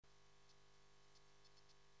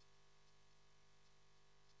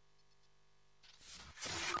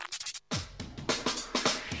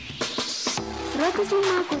105,6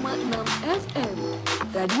 FM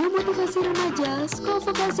Radio Motivasi Remaja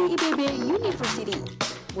Komunikasi IPB University.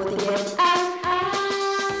 Motivasi.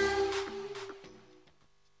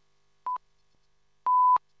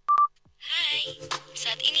 Hai,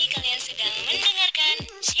 saat ini kalian sedang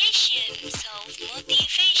mendengarkan SETION Self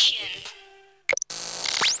Motivation.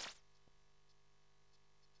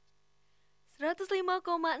 105,6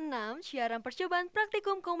 Siaran percobaan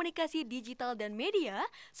praktikum komunikasi digital dan media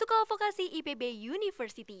Sekolah Vokasi IPB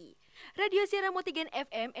University. Radio Siaran Motigen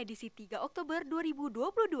FM edisi 3 Oktober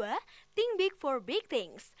 2022. Think big for big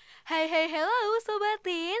things. Hai hello Sobat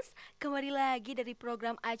Teens. Kembali lagi dari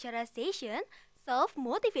program acara SETION Self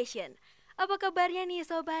Motivation. Apa kabarnya nih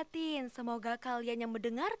Sobat Teens? Semoga kalian yang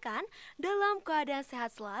mendengarkan dalam keadaan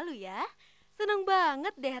sehat selalu ya. Senang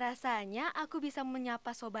banget deh rasanya aku bisa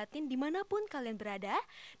menyapa Sobatin dimanapun kalian berada.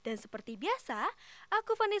 Dan seperti biasa,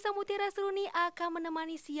 aku Vanesa Mutiara Seruni akan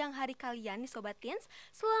menemani siang hari kalian nih Sobat Teens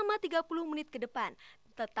selama 30 menit ke depan.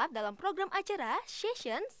 Tetap dalam program acara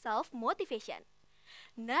SETION Self Motivation.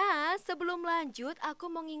 Nah, sebelum lanjut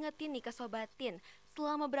aku mau ngingetin nih ke Sobatin.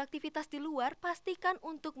 Selama beraktivitas di luar, pastikan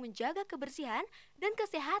untuk menjaga kebersihan dan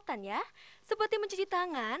kesehatan ya. Seperti mencuci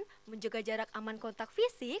tangan, menjaga jarak aman kontak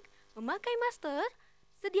fisik, memakai masker,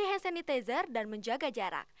 sedia hand sanitizer, dan menjaga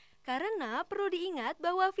jarak. Karena perlu diingat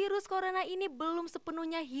bahwa virus corona ini belum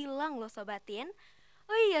sepenuhnya hilang loh Sobatin.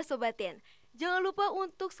 Oh iya Sobatin, jangan lupa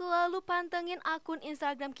untuk selalu pantengin akun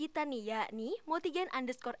Instagram kita nih, yakni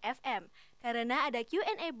motigen_fm. Karena ada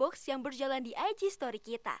Q&A box yang berjalan di IG story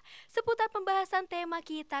kita seputar pembahasan tema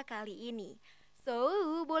kita kali ini. So,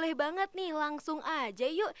 boleh banget nih langsung aja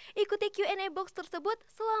yuk ikuti Q&A box tersebut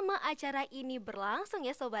selama acara ini berlangsung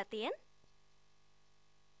ya Sobatin.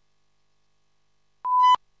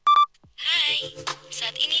 Hai,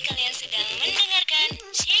 saat ini kalian sedang mendengarkan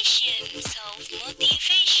SETION Self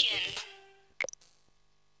Motivation.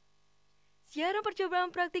 Siaran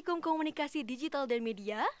percobaan praktikum komunikasi digital dan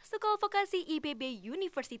media Sekolah Vokasi IPB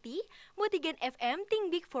University, Motigen FM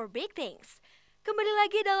Think Big for Big Things. Kembali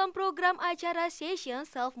lagi dalam program acara SETION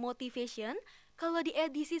Self Motivation. Kalau di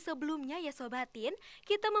edisi sebelumnya ya Sobatin,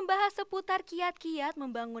 kita membahas seputar kiat-kiat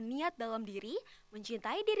membangun niat dalam diri,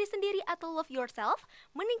 mencintai diri sendiri atau love yourself,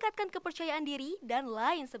 meningkatkan kepercayaan diri, dan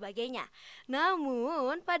lain sebagainya.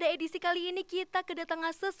 Namun, pada edisi kali ini kita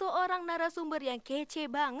kedatangan seseorang narasumber yang kece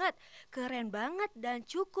banget, keren banget, dan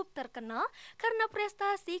cukup terkenal karena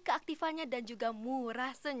prestasi, keaktifannya, dan juga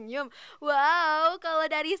murah senyum. Wow, kalau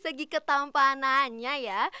dari segi ketampanannya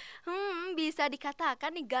ya, bisa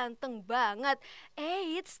dikatakan nih ganteng banget.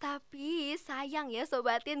 Eits, tapi sayang ya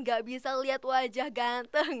Sobatin gak bisa lihat wajah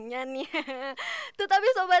gantengnya nih. Tetapi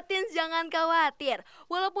Sobatin jangan khawatir.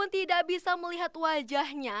 Walaupun tidak bisa melihat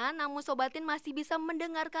wajahnya, namun Sobatin masih bisa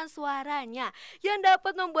mendengarkan suaranya yang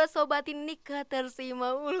dapat membuat Sobatin ini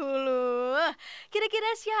ketersima ulu.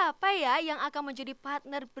 Kira-kira siapa ya yang akan menjadi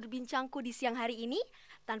partner berbincangku di siang hari ini?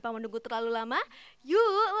 Tanpa menunggu terlalu lama,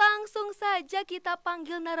 yuk langsung saja kita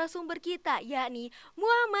panggil narasumber kita, yakni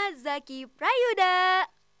Muhammad Zacky Prayudha.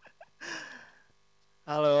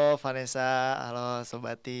 Halo Vanesa, halo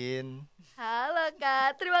Sobatin. Halo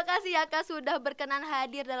Kak, terima kasih ya Kak sudah berkenan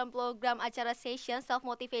hadir dalam program acara SETION Self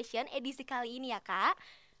Motivation edisi kali ini ya Kak.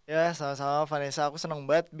 Ya sama-sama Vanesa, aku seneng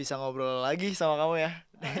banget bisa ngobrol lagi sama kamu ya.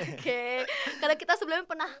 Oke, karena kita sebelumnya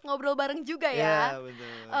pernah ngobrol bareng juga ya. Iya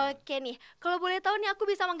betul. Oke nih, kalau boleh tahu nih aku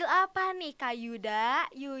bisa manggil apa nih? Kak Yudha,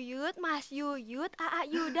 Yuyut, Mas Yuyut, Aa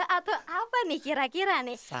Yudha atau apa nih kira-kira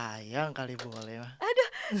nih? Sayang kali boleh mah. Aduh,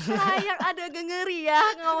 sayang ada ngeri ya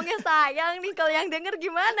ngomongnya sayang nih, kalau yang denger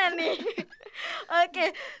gimana nih?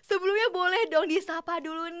 Oke, sebelumnya boleh dong disapa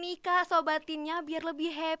dulu nih Kak Sobatinnya biar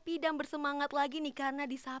lebih happy dan bersemangat lagi nih karena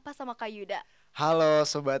disapa sama Kak Yudha. Halo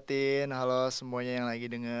Sobatin, halo semuanya yang lagi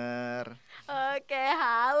denger. Oke,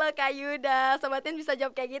 halo Kak Yudha. Sobatin bisa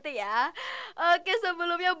jawab kayak gitu ya. Oke,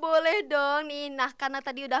 sebelumnya boleh dong nih. Nah, karena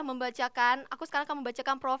tadi udah membacakan, aku sekarang akan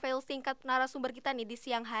membacakan profil singkat narasumber kita nih di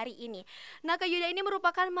siang hari ini. Nah, Kak Yudha ini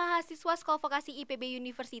merupakan mahasiswa Sekolah Vokasi IPB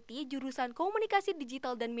University, jurusan Komunikasi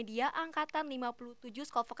Digital dan Media angkatan 57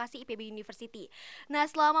 Sekolah Vokasi IPB University. Nah,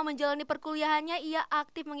 selama menjalani perkuliahannya, ia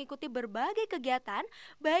aktif mengikuti berbagai kegiatan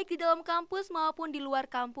baik di dalam kampus maupun di luar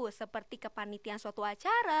kampus seperti kepanitiaan suatu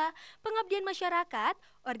acara, pengabdian masyarakat,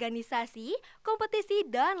 organisasi, kompetisi,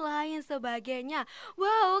 dan lain sebagainya.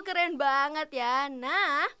 Wow, keren banget ya.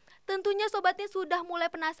 Nah, Tentunya sobatnya sudah mulai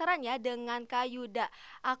penasaran ya dengan Kak Yudha.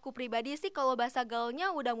 Aku pribadi sih kalau bahasa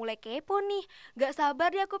gaulnya udah mulai kepo nih. Gak sabar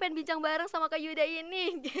deh aku pengen bincang bareng sama Kak Yudha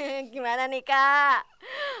ini. Gimana nih Kak?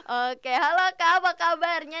 Oke, halo Kak, apa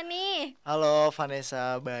kabarnya nih? Halo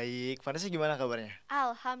Vanesa, baik. Vanesa gimana kabarnya?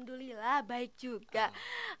 Alhamdulillah baik juga.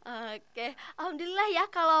 Oke, alhamdulillah ya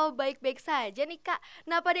kalau baik-baik saja nih Kak.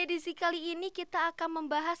 Nah, pada edisi kali ini kita akan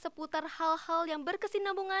membahas seputar hal-hal yang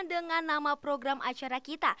berkesinambungan dengan nama program acara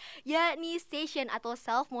kita, yakni SETION atau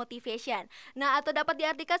self motivation. Nah, atau dapat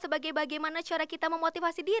diartikan sebagai bagaimana cara kita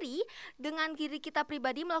memotivasi diri dengan diri kita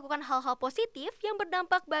pribadi melakukan hal-hal positif yang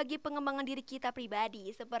berdampak bagi pengembangan diri kita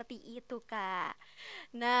pribadi. Seperti itu, Kak.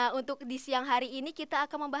 Nah, untuk di siang hari ini kita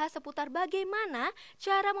akan membahas seputar bagaimana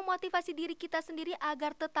cara memotivasi diri kita sendiri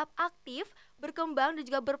agar tetap aktif, berkembang dan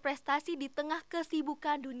juga berprestasi di tengah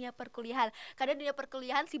kesibukan dunia perkuliahan. Karena dunia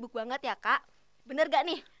perkuliahan sibuk banget ya, Kak. Bener gak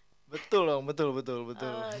nih? Betul dong, betul.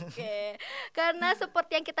 Oke, karena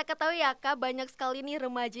seperti yang kita ketahui ya Kak, banyak sekali nih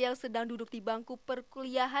remaja yang sedang duduk di bangku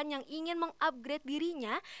perkuliahan yang ingin mengupgrade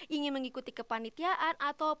dirinya, ingin mengikuti kepanitiaan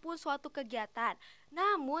ataupun suatu kegiatan.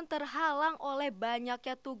 Namun terhalang oleh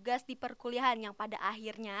banyaknya tugas di perkuliahan yang pada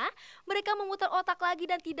akhirnya mereka memutar otak lagi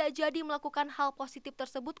dan tidak jadi melakukan hal positif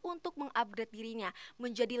tersebut untuk mengupgrade dirinya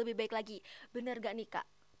menjadi lebih baik lagi. Bener gak nih Kak?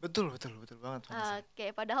 Betul banget Vanessa. Oke,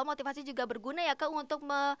 padahal motivasi juga berguna ya Kak untuk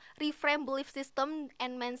reframe belief system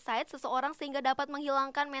and mindset seseorang sehingga dapat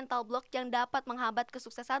menghilangkan mental block yang dapat menghambat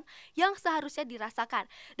kesuksesan yang seharusnya dirasakan.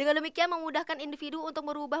 Dengan demikian memudahkan individu untuk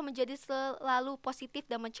merubah menjadi selalu positif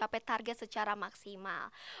dan mencapai target secara maksimal.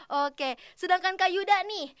 Oke, sedangkan Kak Yudha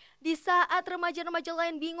nih, di saat remaja-remaja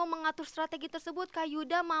lain bingung mengatur strategi tersebut, Kak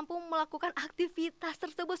Yudha mampu melakukan aktivitas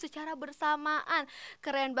tersebut secara bersamaan.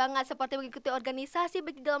 Keren banget, seperti mengikuti organisasi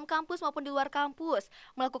baik di dalam kampus maupun di luar kampus,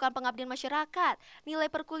 melakukan pengabdian masyarakat, nilai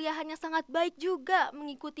perkuliahannya sangat baik juga,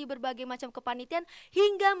 mengikuti berbagai macam kepanitiaan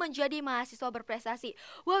hingga menjadi mahasiswa berprestasi.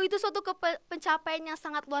 Wow, itu suatu pencapaian yang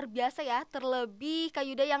sangat luar biasa ya. Terlebih Kak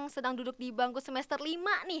Yudha yang sedang duduk di bangku semester 5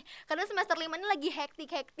 nih. Karena semester 5 ini lagi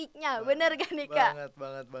hektik-hektiknya. Bener gak nih Kak?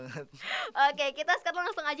 Banget. Oke, kita sekarang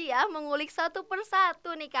langsung aja ya mengulik satu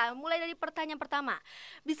persatu nih Kak. Mulai dari pertanyaan pertama.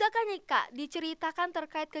 Bisakah nih Kak diceritakan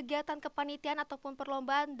terkait kegiatan kepanitiaan ataupun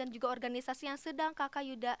perlombaan dan juga organisasi yang sedang Kakak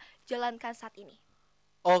Yudha jalankan saat ini?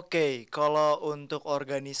 Oke, kalau untuk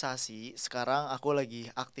organisasi, sekarang aku lagi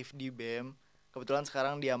aktif di BEM. Kebetulan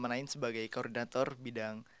sekarang diamanain sebagai koordinator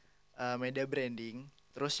bidang media branding.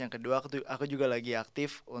 Terus yang kedua, aku juga lagi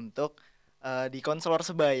aktif untuk di konselor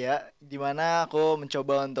sebaya, di mana aku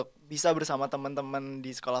mencoba untuk bisa bersama teman-teman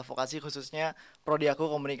di sekolah vokasi, khususnya prodi aku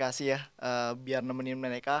komunikasi ya, biar nemenin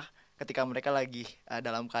mereka ketika mereka lagi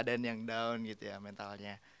dalam keadaan yang down gitu ya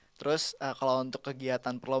mentalnya. Terus kalau untuk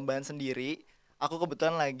kegiatan perlombaan sendiri, aku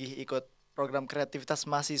kebetulan lagi ikut program kreativitas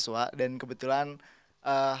mahasiswa dan kebetulan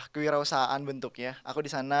kewirausahaan bentuknya. Aku di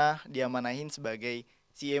sana diamanahin sebagai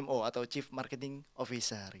CMO atau Chief Marketing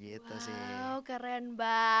Officer gitu sih. Wow, keren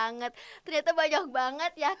banget. Ternyata banyak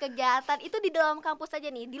banget ya kegiatan. Itu di dalam kampus aja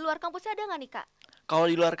nih. Di luar kampusnya ada nggak nih Kak? Kalau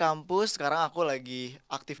di luar kampus, sekarang aku lagi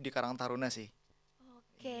aktif di Karang Taruna sih.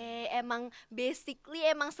 Oke, emang basically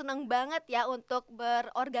emang seneng banget ya untuk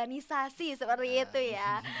berorganisasi seperti itu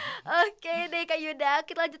ya. Oke deh Kak Yudha,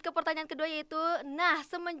 kita lanjut ke pertanyaan kedua yaitu, nah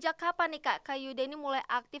semenjak kapan nih Kak Yudha ini mulai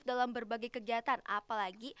aktif dalam berbagai kegiatan,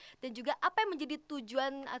 apalagi dan juga apa yang menjadi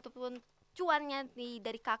tujuan ataupun cuannya nih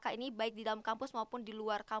dari kakak ini baik di dalam kampus maupun di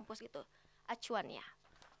luar kampus itu, acuannya.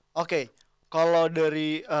 Oke, kalau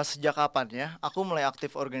dari sejak kapan ya, aku mulai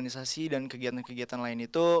aktif organisasi dan kegiatan-kegiatan lain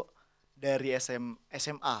itu dari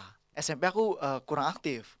SMA. SMP aku kurang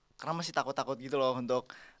aktif karena masih takut-takut gitu loh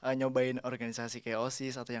untuk nyobain organisasi kayak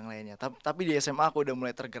OSIS atau yang lainnya. Tapi di SMA aku udah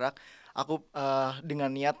mulai tergerak. Aku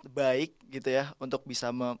dengan niat baik gitu ya untuk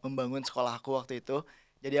bisa membangun sekolahku waktu itu.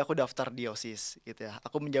 Jadi aku daftar di OSIS gitu ya.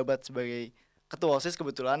 Aku menjabat sebagai ketua OSIS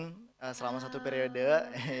kebetulan selama satu periode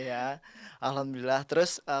ya. Alhamdulillah.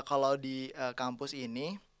 Terus kalau di kampus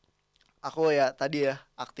ini aku ya tadi ya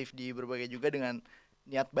aktif di berbagai juga dengan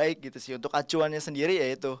niat baik gitu sih. Untuk acuannya sendiri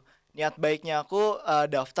yaitu niat baiknya aku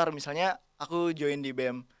daftar misalnya aku join di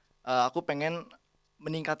BEM. Aku pengen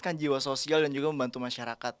meningkatkan jiwa sosial dan juga membantu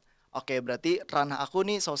masyarakat. Oke, berarti ranah aku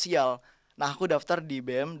nih sosial. Nah, aku daftar di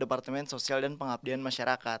BEM Departemen Sosial dan Pengabdian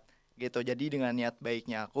Masyarakat gitu. Jadi dengan niat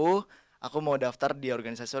baiknya aku mau daftar di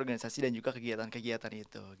organisasi-organisasi dan juga kegiatan-kegiatan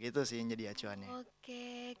itu. Gitu sih yang jadi acuannya.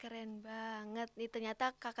 Oke, keren banget nih.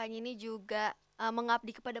 Ternyata kakaknya ini juga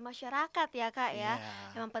mengabdi kepada masyarakat ya kak ya.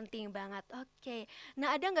 Iya. Emang penting banget. Oke.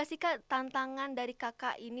 Nah, ada nggak sih kak tantangan dari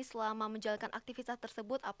kakak ini selama menjalankan aktivitas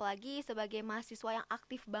tersebut, apalagi sebagai mahasiswa yang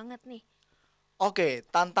aktif banget nih? Oke,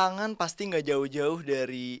 tantangan pasti nggak jauh-jauh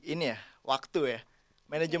dari ini ya, waktu ya.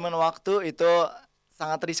 Manajemen waktu itu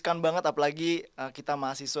sangat riskan banget apalagi kita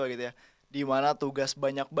mahasiswa gitu ya. Di mana tugas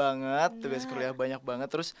banyak banget, tugas kuliah Bener. banyak banget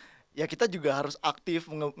terus ya kita juga harus aktif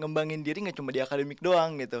ngembangin diri nggak cuma di akademik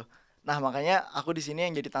doang gitu. Nah, makanya aku di sini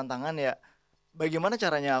yang jadi tantangan ya bagaimana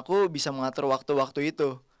caranya aku bisa mengatur waktu-waktu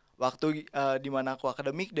itu. Waktu di mana aku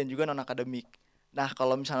akademik dan juga non akademik. Nah,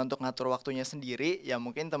 kalau misalnya untuk ngatur waktunya sendiri, ya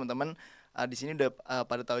mungkin teman-teman di sini udah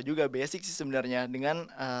pada tahu juga basic sih sebenarnya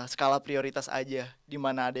dengan skala prioritas aja. Di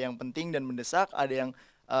mana ada yang penting dan mendesak, ada yang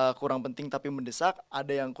kurang penting tapi mendesak,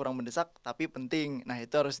 ada yang kurang mendesak tapi penting. Nah,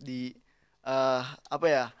 itu harus apa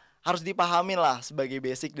ya? Harus dipahami lah sebagai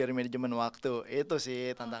basic dari manajemen waktu. Itu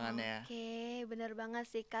sih tantangannya. Oke, bener banget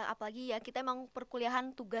sih Kak. Apalagi ya kita emang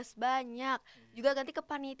perkuliahan tugas banyak. Juga nanti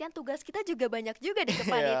kepanitiaan tugas kita juga banyak juga di Ya,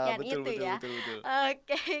 kepanitiaan betul itu betul ya. betul betul.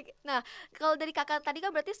 Oke. Nah, kalau dari Kakak tadi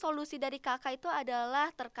kan berarti solusi dari Kakak itu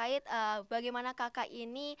adalah terkait bagaimana Kakak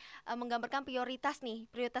ini menggambarkan prioritas nih.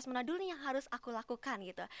 Prioritas mana dulu nih yang harus aku lakukan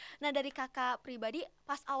gitu. Nah, dari Kakak pribadi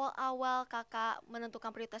pas awal-awal Kakak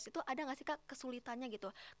menentukan prioritas itu ada nggak sih Kak kesulitannya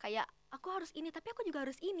gitu? Kayak aku harus ini tapi aku juga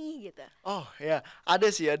harus ini gitu. Oh ya,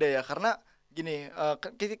 ada sih ada ya karena gini,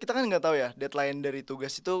 kita kan nggak tahu ya deadline dari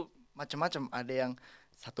tugas itu macam-macam. Ada yang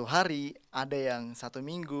 1 hari, ada yang 1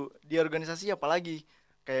 minggu. Di organisasi apalagi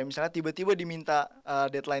kayak misalnya tiba-tiba diminta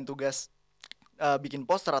deadline tugas bikin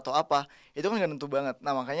poster atau apa, itu kan nggak tentu banget.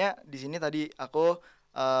 Nah makanya di sini tadi aku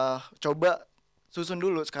coba susun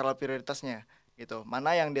dulu skala prioritasnya gitu.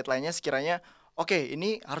 Mana yang deadline-nya sekiranya oke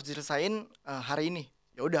ini harus diselesain hari ini.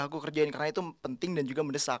 Ya udah aku kerjain karena itu penting dan juga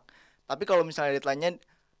mendesak. Tapi kalau misalnya deadline-nya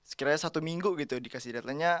sekiranya 1 minggu gitu, dikasih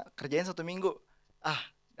deadline-nya kerjain 1 minggu. Ah,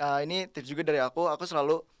 ini tips juga dari aku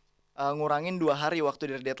selalu ngurangin 2 hari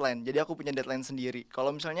waktu dari deadline. Jadi aku punya deadline sendiri.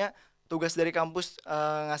 Kalau misalnya tugas dari kampus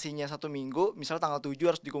ngasihnya 1 minggu, misal tanggal 7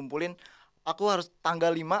 harus dikumpulin, aku harus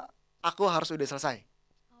tanggal 5 aku harus udah selesai.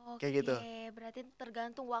 Kayak gitu. Oke, berarti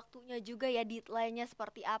tergantung waktunya juga ya deadline-nya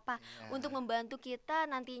seperti apa untuk Iya, membantu kita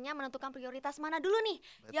nantinya menentukan prioritas mana dulu nih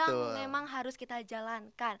yang betul. memang harus kita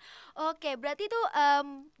jalankan. Oke, berarti itu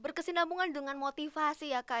berkesinambungan dengan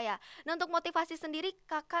motivasi ya Kak ya. Nah untuk motivasi sendiri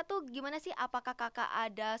Kakak tuh gimana sih? Apakah Kakak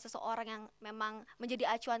ada seseorang yang memang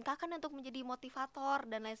menjadi acuan Kakak untuk menjadi motivator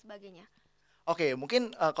dan lain sebagainya? Oke,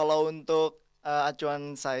 mungkin kalau untuk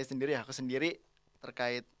acuan saya sendiri ya, aku sendiri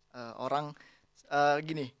terkait orang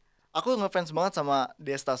gini, aku ngefans banget sama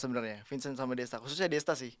Desta sebenarnya, Vincent sama Desta, khususnya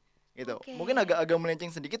Desta sih, gitu. Mungkin Oke. agak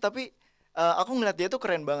melenceng sedikit tapi aku ngeliat dia tuh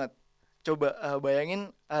keren banget. Coba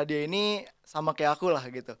bayangin dia ini sama kayak aku lah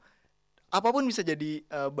gitu. Apapun bisa jadi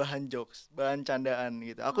bahan jokes, bahan candaan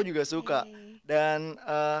gitu. Aku juga Oke. suka. Dan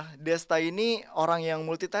Desta ini orang yang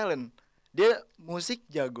multi talent. Dia musik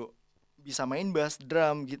jago, bisa main bass,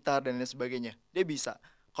 drum, gitar dan lain sebagainya. Dia bisa.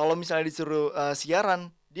 Kalau misalnya disuruh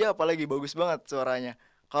siaran, dia apalagi bagus banget suaranya.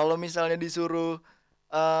 Kalau misalnya disuruh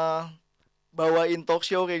eh, bawain talk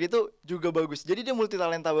show kayak gitu juga bagus. Jadi dia multi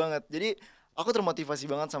talenta banget. Jadi aku termotivasi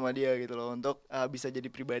banget sama dia gitu loh untuk bisa jadi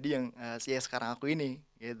pribadi yang ya sekarang aku ini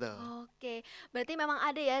gitu. Oke, berarti memang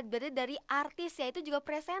ada ya, berarti dari artis ya, itu juga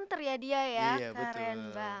presenter ya dia ya, Iya keren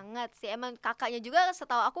betul. banget sih. Emang kakaknya juga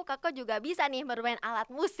setahu aku kakak juga bisa nih bermain alat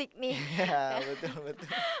musik nih. Iya betul betul.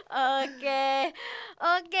 Oke,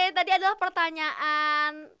 oke. Tadi adalah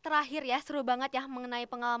pertanyaan terakhir ya, seru banget ya mengenai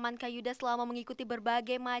pengalaman Kak Yudha selama mengikuti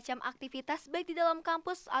berbagai macam aktivitas baik di dalam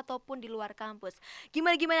kampus ataupun di luar kampus.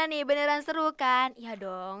 Gimana nih, beneran seru kan? Iya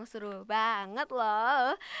dong, seru banget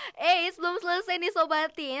loh. Sebelum selesai nih Sobat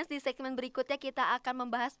Teens, di segmen berikutnya kita akan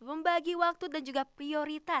membahas membagi waktu dan juga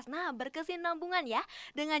prioritas. Nah, berkesinambungan ya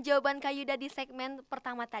dengan jawaban Kak Yudha di segmen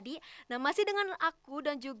pertama tadi. Nah, masih dengan aku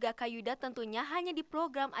dan juga Kak Yudha tentunya hanya di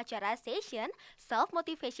program acara Session Self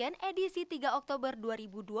Motivation edisi 3 Oktober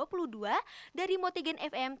 2022 dari Motigen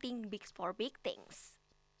FM Think Big for Big Things.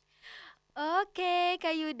 Oke,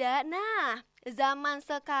 Kak Yudha. Nah, zaman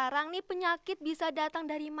sekarang nih penyakit bisa datang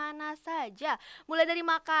dari mana saja. Mulai dari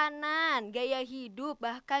makanan, gaya hidup,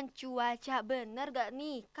 bahkan cuaca. Bener gak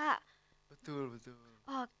nih, Kak? Betul betul.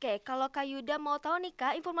 Oke, kalau Kak Yuda mau tahu nih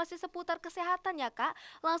Kak, informasi seputar kesehatan ya Kak,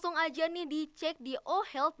 langsung aja nih dicek di O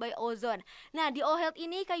Health by Ozone. Nah, di O Health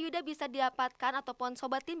ini Kak Yuda bisa didapatkan ataupun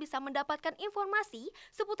Sobat Tim bisa mendapatkan informasi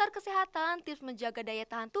seputar kesehatan, tips menjaga daya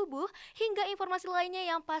tahan tubuh, hingga informasi lainnya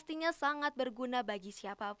yang pastinya sangat berguna bagi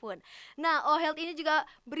siapapun. Nah, O Health ini juga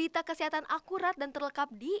berita kesehatan akurat dan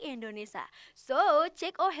terlengkap di Indonesia. So,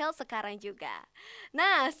 cek O Health sekarang juga.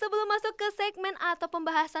 Nah, sebelum masuk ke segmen atau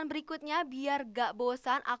pembahasan berikutnya, biar gak bosan,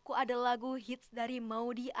 aku ada lagu hits dari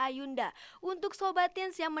Maudy Ayunda untuk Sobat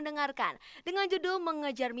Teens yang mendengarkan dengan judul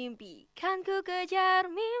Mengejar Mimpi. Kan ku kejar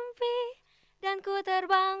mimpi dan ku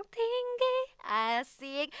terbang tinggi.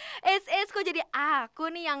 Asik. Kok jadi aku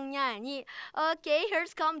nih yang nyanyi. Oke,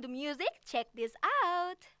 here's come the music. Check this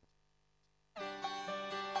out.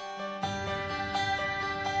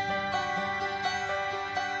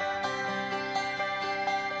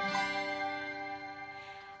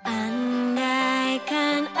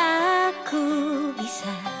 Andaikan aku bisa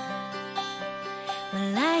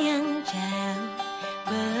melayang jauh,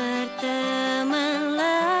 berteman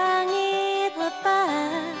langit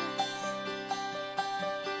lepas.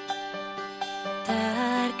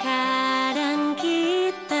 Terkadang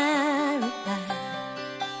kita lupa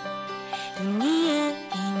dunia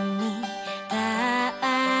ini tak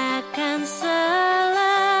akan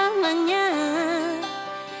selamanya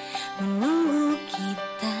menunggu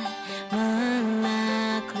kita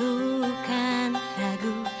menaklukkan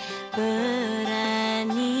ragu, beranikan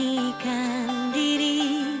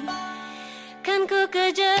diri. Kan ku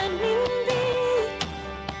kejar mimpi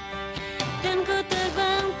dan ku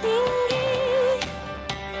terbang tinggi.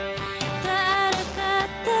 Tak ada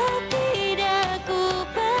kata tidak, ku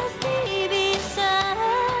pasti bisa.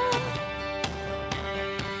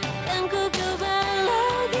 Kan ku coba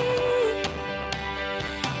lagi,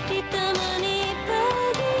 ditemani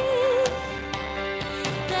pagi.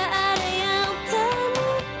 Tak ada yang tak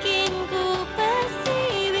mungkin, ku pasti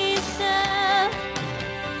bisa.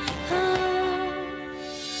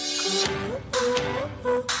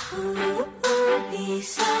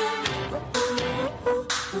 Bisa.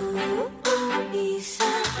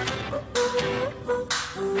 Bisa.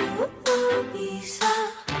 Bisa.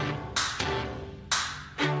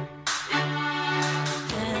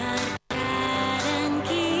 Terkadang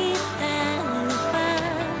kita lupa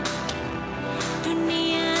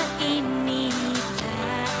dunia ini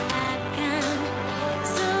tak akan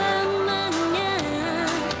selamanya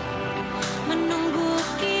menunggu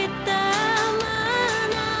kita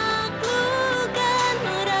menaklukkan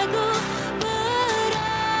ragu,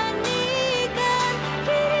 beranikan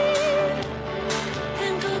diri.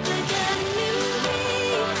 Kan ku kejar mimpi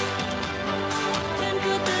dan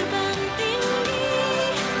ku terbang tinggi.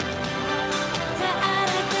 Tak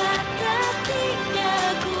ada kata tidak,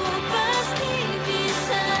 ku pasti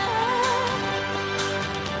bisa.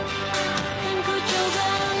 Kan ku coba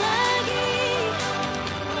lagi,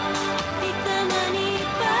 ditemani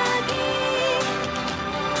pagi.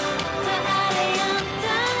 Tak ada yang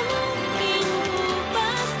tak mungkin, ku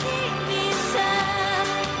pasti bisa.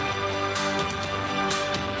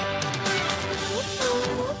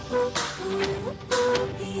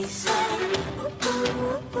 Bisa. Bisa.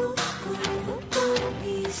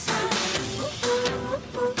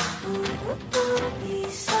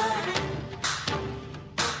 Bisa.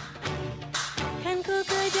 Kan ku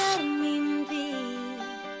kejar mimpi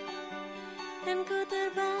dan ku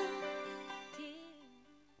terbang tinggi.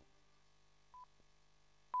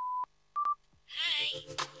 Hai,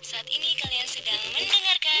 saat ini kalian sedang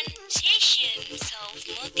mendengarkan Session Self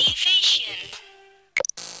Motivation.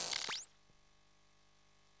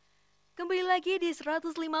 Kembali lagi di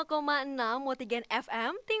 105,6 Motigen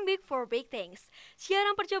FM, Think Big for Big Things.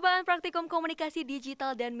 Siaran percobaan praktikum komunikasi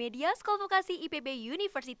digital dan media Sekolah Vokasi IPB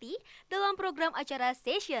University dalam program acara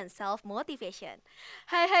Session Self Motivation.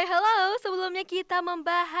 Hai, halo. Sebelumnya kita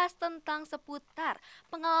membahas tentang seputar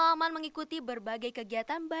pengalaman mengikuti berbagai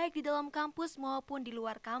kegiatan baik di dalam kampus maupun di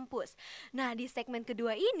luar kampus. Nah, di segmen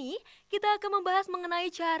kedua ini kita akan membahas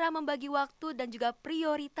mengenai cara membagi waktu dan juga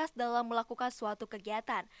prioritas dalam melakukan suatu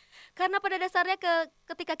kegiatan. Karena pada dasarnya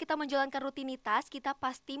ketika kita menjalankan rutinitas, kita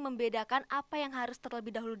pasti membedakan apa yang harus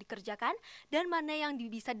terlebih dahulu dikerjakan dan mana yang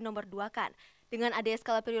bisa dinomorduakan. Dengan adanya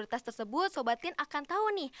skala prioritas tersebut, Sobat Tin akan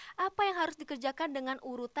tahu nih apa yang harus dikerjakan dengan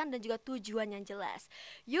urutan dan juga tujuan yang jelas.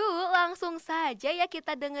 Yuk langsung saja ya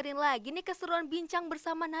kita dengerin lagi nih keseruan bincang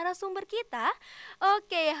bersama narasumber kita.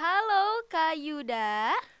 Oke, halo Kak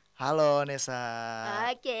Yudha. Halo Nesa.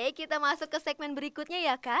 Oke, kita masuk ke segmen berikutnya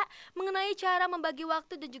ya Kak, mengenai cara membagi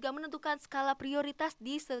waktu dan juga menentukan skala prioritas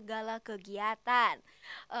di segala kegiatan.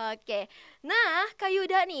 Oke, nah Kak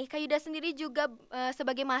Yudha sendiri juga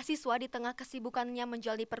sebagai mahasiswa di tengah kesibukannya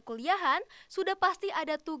menjalani perkuliahan, sudah pasti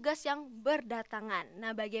ada tugas yang berdatangan.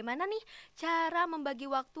 Nah bagaimana nih cara membagi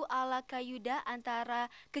waktu ala Kak Yudha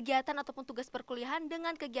antara kegiatan ataupun tugas perkuliahan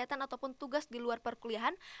dengan kegiatan ataupun tugas di luar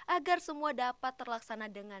perkuliahan agar semua dapat terlaksana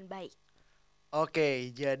dengan baik?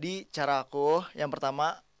 Oke, jadi cara aku yang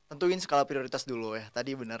pertama tentuin skala prioritas dulu ya.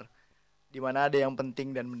 Tadi benar. Dimana ada yang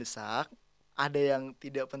penting dan mendesak, ada yang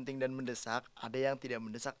tidak penting dan mendesak, ada yang tidak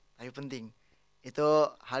mendesak tapi penting.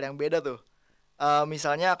 Itu hal yang beda tuh.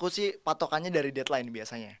 Misalnya aku sih patokannya dari deadline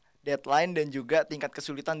biasanya. Deadline dan juga tingkat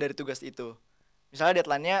kesulitan dari tugas itu. Misalnya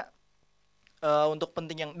deadline-nya untuk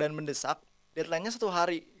penting yang dan mendesak, deadline-nya 1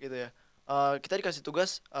 hari gitu ya. Kita dikasih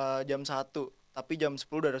tugas jam 1, tapi jam 10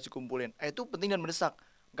 udah harus dikumpulin. Itu penting dan mendesak.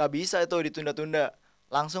 Nggak bisa itu ditunda-tunda.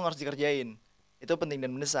 Langsung harus dikerjain. Itu penting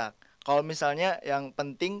dan mendesak. Kalau misalnya yang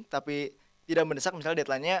penting tapi tidak mendesak, misalnya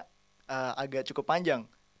deadline-nya agak cukup panjang.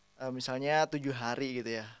 Misalnya 7 hari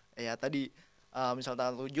gitu ya. Ya tadi misal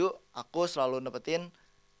tanggal 7 aku selalu nepetin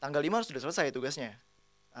tanggal 5 harus sudah selesai tugasnya.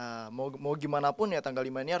 Mau gimana pun ya tanggal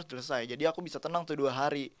 5 ini harus selesai. Jadi aku bisa tenang tuh 2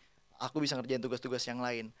 hari. Aku bisa ngerjain tugas-tugas yang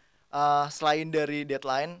lain. Selain dari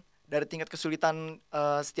deadline, dari tingkat kesulitan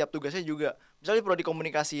setiap tugasnya juga. Misalnya di prodi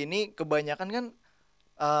komunikasi ini kebanyakan kan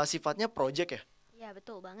sifatnya project ya. Iya,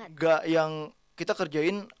 betul banget. Nggak yang kita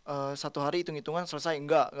kerjain 1 hari hitung-hitungan selesai.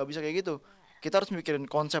 Nggak bisa kayak gitu. Kita harus mikirin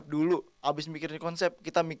konsep dulu. Abis mikirin konsep,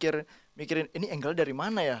 kita mikirin ini angle dari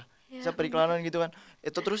mana ya. Bisa periklanan gitu kan.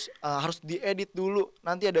 Itu terus harus diedit dulu.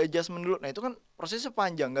 Nanti ada adjustment dulu. Nah itu kan prosesnya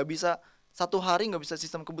panjang. Nggak bisa 1 hari, nggak bisa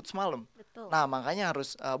sistem kebut semalam. Betul. Nah makanya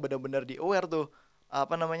harus benar-benar di aware tuh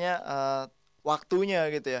waktunya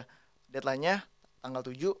gitu ya. Deadline-nya tanggal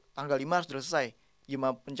 7, tanggal 5 harus sudah selesai.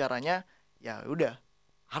 Gimana caranya? Ya udah,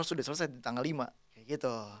 harus sudah selesai di tanggal 5. Kayak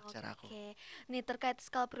gitu cara aku. Oke, nih terkait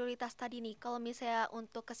skala prioritas tadi nih, kalau misalnya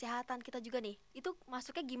untuk kesehatan kita juga nih, itu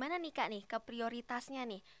masuknya gimana nih Kak nih ke prioritasnya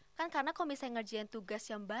nih? Kan karena kalau misalnya ngerjain tugas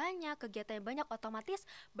yang banyak, kegiatan yang banyak, otomatis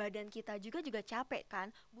badan kita juga capek kan,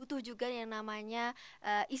 butuh juga yang namanya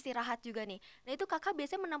istirahat juga nih. Nah itu kakak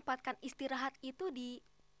biasanya menempatkan istirahat itu di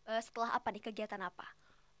setelah apa nih, kegiatan apa?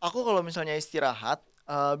 Aku kalau misalnya istirahat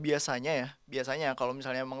biasanya kalau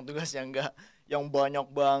misalnya emang tugasnya enggak yang banyak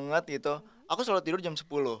banget gitu, aku selalu tidur jam 10.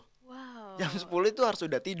 Wow. Jam 10 itu harus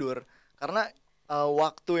udah tidur karena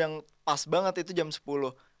waktu yang pas banget itu jam 10.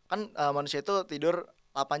 Kan manusia itu tidur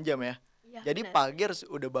 8 jam ya. Iya, Jadi benar. pagi harus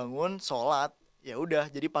udah bangun, sholat, ya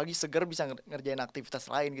udah. Jadi pagi seger bisa ngerjain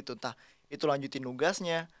aktivitas lain gitu. Entah itu lanjutin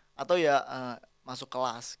nugasnya atau ya masuk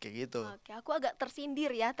kelas kayak gitu. Oke, aku agak tersindir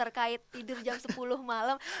ya terkait tidur jam 10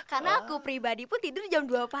 malam karena aku pribadi pun tidur jam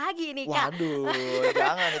 2 pagi nih Kak. Waduh,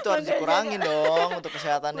 jangan itu harus dikurangin dong untuk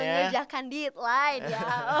kesehatannya. Mengerjakan deadline ya.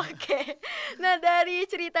 Oke. Nah, dari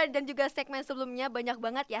cerita dan juga segmen sebelumnya banyak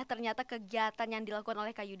banget ya ternyata kegiatan yang dilakukan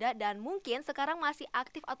oleh Kak Yudha, dan mungkin sekarang masih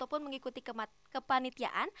aktif ataupun mengikuti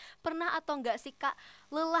kepanitiaan. Pernah atau enggak sih Kak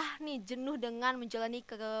lelah nih, jenuh dengan menjalani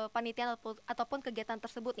kepanitiaan ataupun kegiatan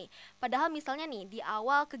tersebut nih? Padahal misalnya nih di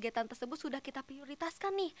awal kegiatan tersebut sudah kita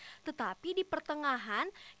prioritaskan nih, tetapi di pertengahan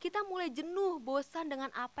kita mulai jenuh, bosan dengan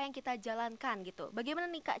apa yang kita jalankan gitu. Bagaimana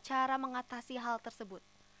nih Kak cara mengatasi hal tersebut?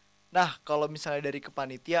 Nah, kalau misalnya dari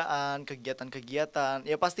kepanitiaan, kegiatan-kegiatan,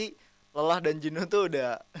 ya pasti lelah dan jenuh tuh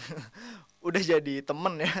udah udah jadi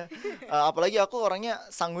temen ya. Apalagi aku orangnya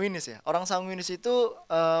sanguinis ya. Orang sanguinis itu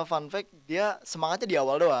fun fact dia semangatnya di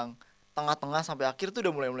awal doang. Tengah-tengah sampai akhir tuh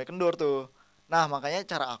udah mulai kendor tuh. Nah, makanya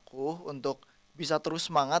cara aku untuk bisa terus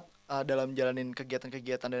semangat dalam jalanin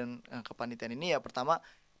kegiatan-kegiatan dan kepanitiaan ini ya pertama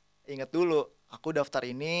ingat dulu aku daftar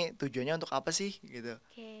ini tujuannya untuk apa sih gitu.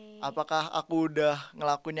 Oke. Apakah aku udah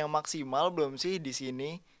ngelakuin yang maksimal belum sih di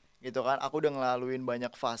sini gitu kan? Aku udah ngelaluin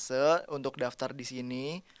banyak fase untuk daftar di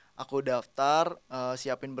sini. Aku daftar,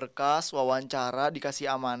 siapin berkas, wawancara,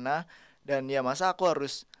 dikasih amanah, dan ya masa aku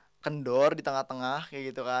harus kendor di tengah-tengah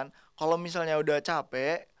kayak gitu kan? Kalau misalnya udah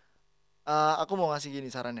capek, aku mau ngasih gini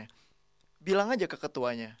sarannya. Bilang aja ke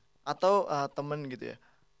ketuanya atau temen gitu ya.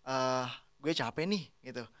 Eh, gue capek nih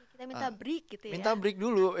gitu. Kita minta break gitu ya. Minta break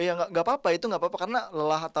dulu. Ya nggak apa-apa, itu nggak apa-apa karena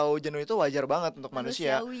lelah atau jenuh itu wajar banget untuk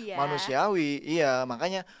manusia. Manusiawi ya. Manusiawi, iya.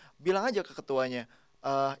 Makanya bilang aja ke ketuanya.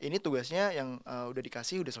 Ini tugasnya yang udah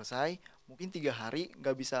dikasih udah selesai. Mungkin 3 hari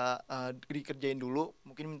nggak bisa dikerjain dulu.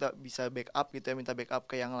 Mungkin bisa backup gitu ya, minta backup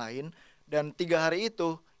ke yang lain. Dan 3 hari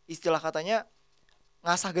itu istilah katanya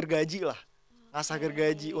ngasah gergaji lah. Ngasah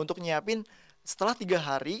gergaji untuk nyiapin setelah 3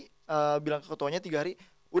 hari, bilang ke ketuanya 3 hari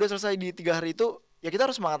udah selesai. Di 3 hari itu ya kita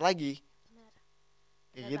harus semangat lagi. Benar.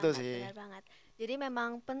 Kayak Benar gitu banget, sih. benar banget. Jadi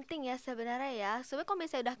memang penting ya sebenarnya ya. Sebenarnya kalau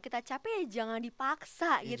misalnya udah kita capek ya jangan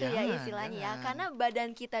dipaksa gitu ya Jangan, istilahnya ya. jangan. Karena badan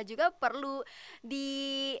kita juga perlu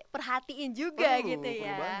diperhatiin juga gitu Perlu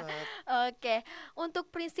ya. banget. Oke, untuk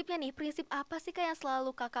prinsipnya nih, prinsip apa sih Kak yang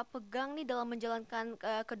selalu Kakak pegang nih dalam menjalankan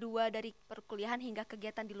kedua dari perkuliahan hingga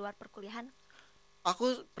kegiatan di luar perkuliahan?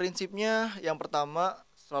 Aku prinsipnya yang pertama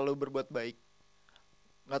selalu berbuat baik.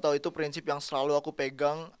 Nggak tahu itu prinsip yang selalu aku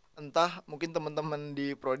pegang. Entah mungkin teman-teman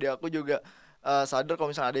di prodi aku juga sadar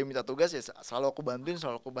kalau misalnya ada yang minta tugas ya selalu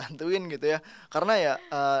aku bantuin gitu ya. Karena ya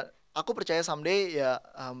aku percaya someday ya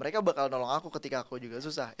mereka bakal nolong aku ketika aku juga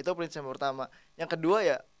susah. Itu prinsip yang pertama. Yang kedua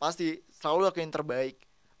ya pasti selalu lakuin yang terbaik.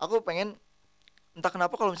 Aku pengen, entah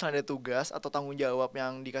kenapa kalau misalnya ada tugas atau tanggung jawab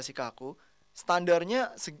yang dikasih ke aku,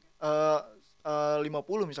 standarnya 50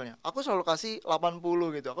 misalnya, aku selalu kasih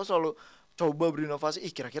 80 gitu. Aku selalu coba berinovasi.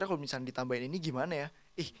 Kira-kira kalau misalnya ditambahin ini gimana ya?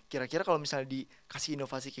 Kira-kira kalau misalnya dikasih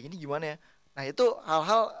inovasi kayak gini gimana ya? Nah, itu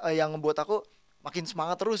hal-hal yang membuat aku makin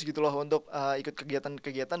semangat terus gitu loh untuk ikut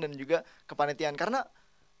kegiatan-kegiatan dan juga kepanitiaan, karena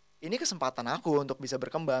ini kesempatan aku untuk bisa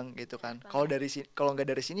berkembang gitu kan. Kalau nggak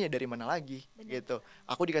dari sini ya dari mana lagi. Bener. Gitu.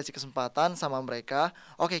 Aku dikasih kesempatan sama mereka,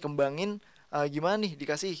 oke kembangin, gimana nih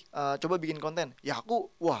dikasih, coba bikin konten. Ya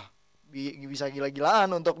aku bisa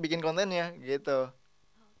gila-gilaan untuk bikin kontennya gitu.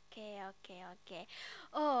 Oke.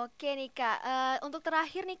 Oke nih Kak, untuk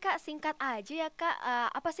terakhir nih Kak, singkat aja ya Kak,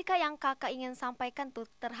 apa sih Kak yang Kakak ingin sampaikan tuh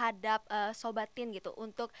terhadap Sobatin gitu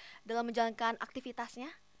untuk dalam menjalankan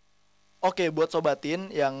aktivitasnya? Oke, buat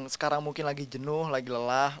sobatin yang sekarang mungkin lagi jenuh, lagi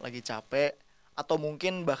lelah, lagi capek, atau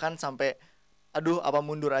mungkin bahkan sampai aduh apa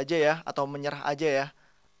mundur aja ya, atau menyerah aja ya.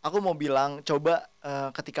 Aku mau bilang coba,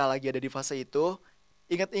 ketika lagi ada di fase itu,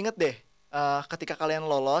 inget-inget deh, ketika kalian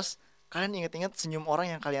lolos, kalian inget-inget senyum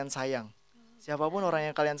orang yang kalian sayang. Siapapun orang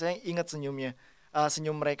yang kalian sayang, inget senyumnya.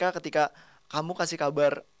 Senyum mereka ketika kamu kasih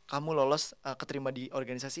kabar kamu lolos, keterima di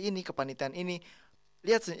organisasi ini, kepanitiaan ini.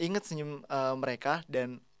 Inget senyum mereka,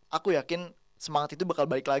 dan aku yakin semangat itu bakal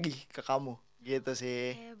balik lagi ke kamu gitu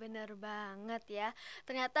sih. Bener banget ya.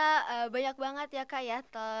 Ternyata banyak banget ya Kak ya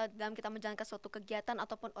dalam kita menjalankan suatu kegiatan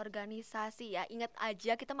ataupun organisasi ya. Ingat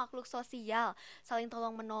aja kita makhluk sosial, saling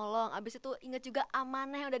tolong menolong. Abis itu ingat juga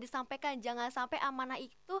amanah yang udah disampaikan. Jangan sampai amanah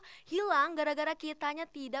itu hilang gara-gara kitanya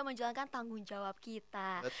tidak menjalankan tanggung jawab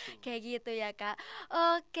kita. Betul. Kayak gitu ya Kak.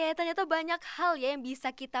 Oke, ternyata banyak hal ya yang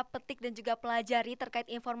bisa kita petik dan juga pelajari terkait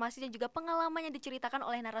informasi dan juga pengalaman yang diceritakan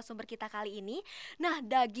oleh narasumber kita kali ini. Nah,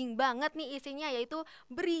 daging banget nih isinya, yaitu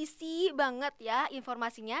berisi banget ya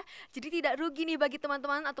informasinya. Jadi tidak rugi nih bagi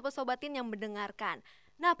teman-teman ataupun sobatin yang mendengarkan.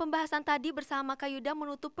 Nah, pembahasan tadi bersama Kak Yudha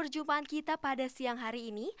menutup perjumpaan kita pada siang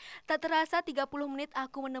hari ini. Tak terasa 30 menit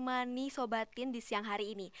aku menemani sobatin di siang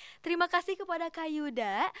hari ini. Terima kasih kepada Kak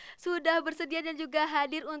Yudha sudah bersedia dan juga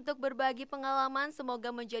hadir untuk berbagi pengalaman.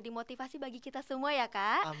 Semoga menjadi motivasi bagi kita semua ya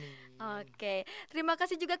Kak. Amin. Oke, terima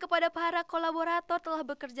kasih juga kepada para kolaborator telah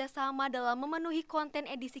bekerja sama dalam memenuhi konten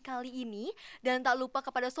edisi kali ini. Dan tak lupa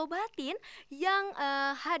kepada sobatin yang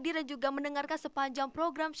hadir dan juga mendengarkan sepanjang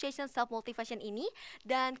program Session Self Motivation ini.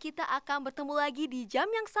 Dan kita akan bertemu lagi di jam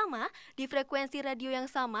yang sama, di frekuensi radio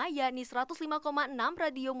yang sama, yakni 105,6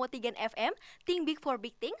 Radio Motigen FM, Think Big for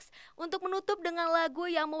Big Things. Untuk menutup dengan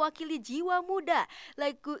lagu yang mewakili jiwa muda.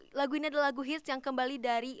 Lagu ini adalah lagu hits yang kembali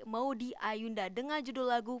dari Maudi Ayunda dengan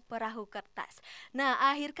judul lagu Perahu Kertas. Nah,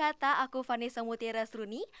 akhir kata aku Vanesa Mutiara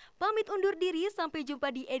Sruni, pamit undur diri, sampai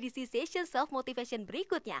jumpa di edisi Session Self Motivation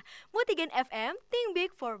berikutnya. Motigen FM, Think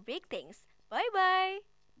Big for Big Things. Bye-bye.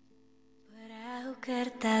 Perahu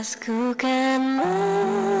kertasku kan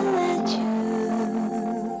melaju,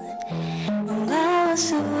 membawa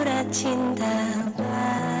surat cinta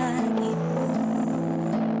bagimu.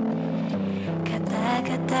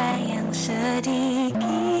 Kata-kata yang sedikit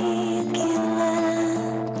gila,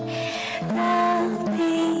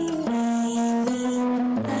 tapi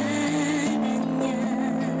menyimpannya.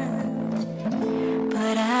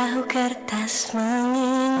 Perahu kertas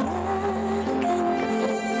mengingatkanku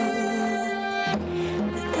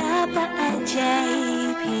betapa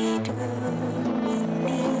ajaib hidup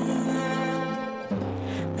ini,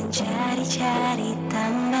 mencari-cari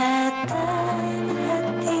tambatan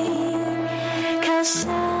hati. Kau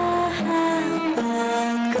sahabatku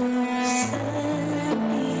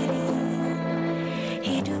sendiri,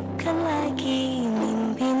 hidupkan lagi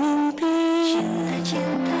mimpi-mimpi.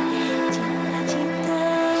 Cinta-cinta, cinta-cinta,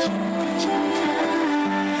 cinta-cinta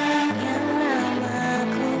yang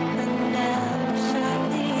namaku pendam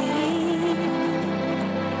sendiri.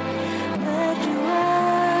 Berdua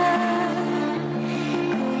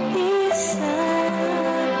ku bisa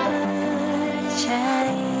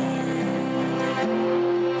percaya.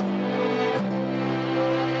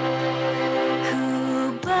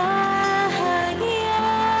 Ku bahagia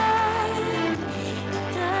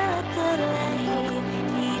telah terlahir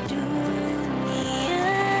di dunia,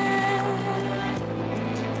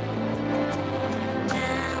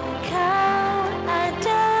 dan kau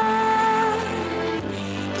ada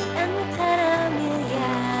di antara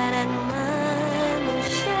miliaran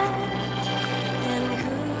manusia, dan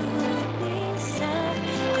ku bisa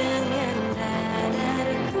dengan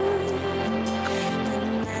radarku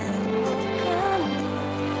menemukanmu.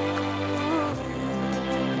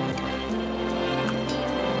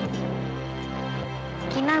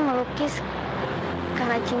 Kinan melukis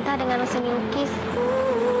karena cinta dengan mesin lukis,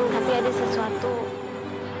 tapi ada sesuatu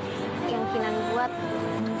yang Kinan buat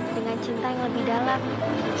dengan cinta yang lebih dalam.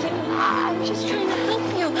 I'm just trying to help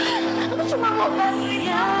you. Aku cuma mau bantuin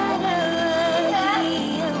kamu.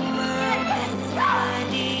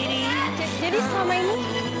 Jadi selama ini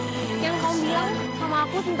yang kamu bilang sama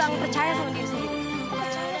aku tentang percaya sama diri sendiri.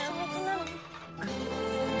 Percaya sama senang.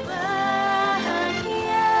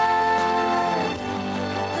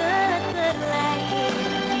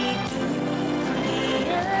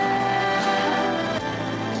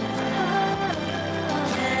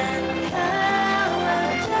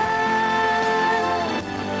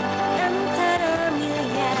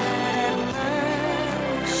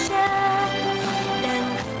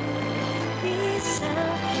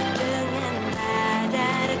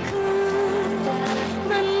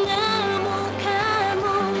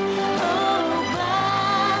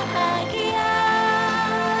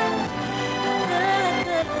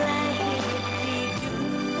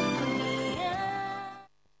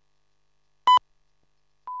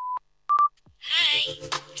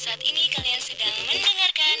 Saat ini kalian sedang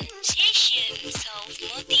mendengarkan SETION Self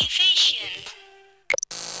Motivation.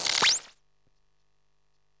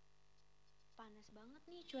 Panas banget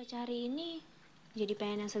nih cuaca hari ini. Jadi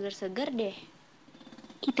pengen yang seger-seger deh.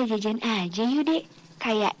 Kita jajan aja yuk, Dek.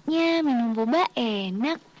 Kayaknya minum boba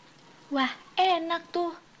enak. Wah, enak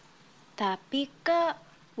tuh. Tapi Kak,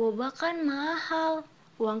 boba kan mahal.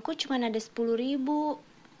 Uangku cuma ada 10.000.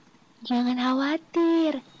 Jangan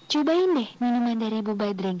khawatir. Cobain deh minuman dari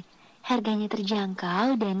boba drink. Harganya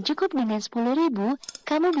terjangkau dan cukup dengan 10.000,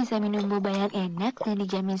 kamu bisa minum boba yang enak dan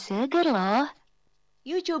dijamin seger loh.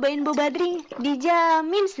 Yuk cobain boba drink,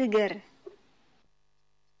 dijamin seger.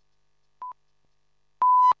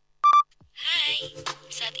 Hai,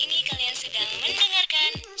 saat ini kalian sedang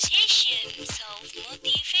mendengarkan SETION Self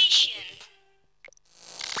Motivation.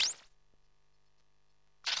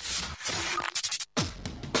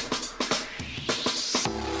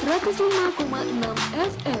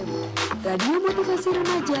 FM Radio Motivasi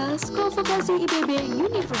Remaja Sekolah Vokasi IPB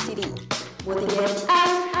University. Motivasi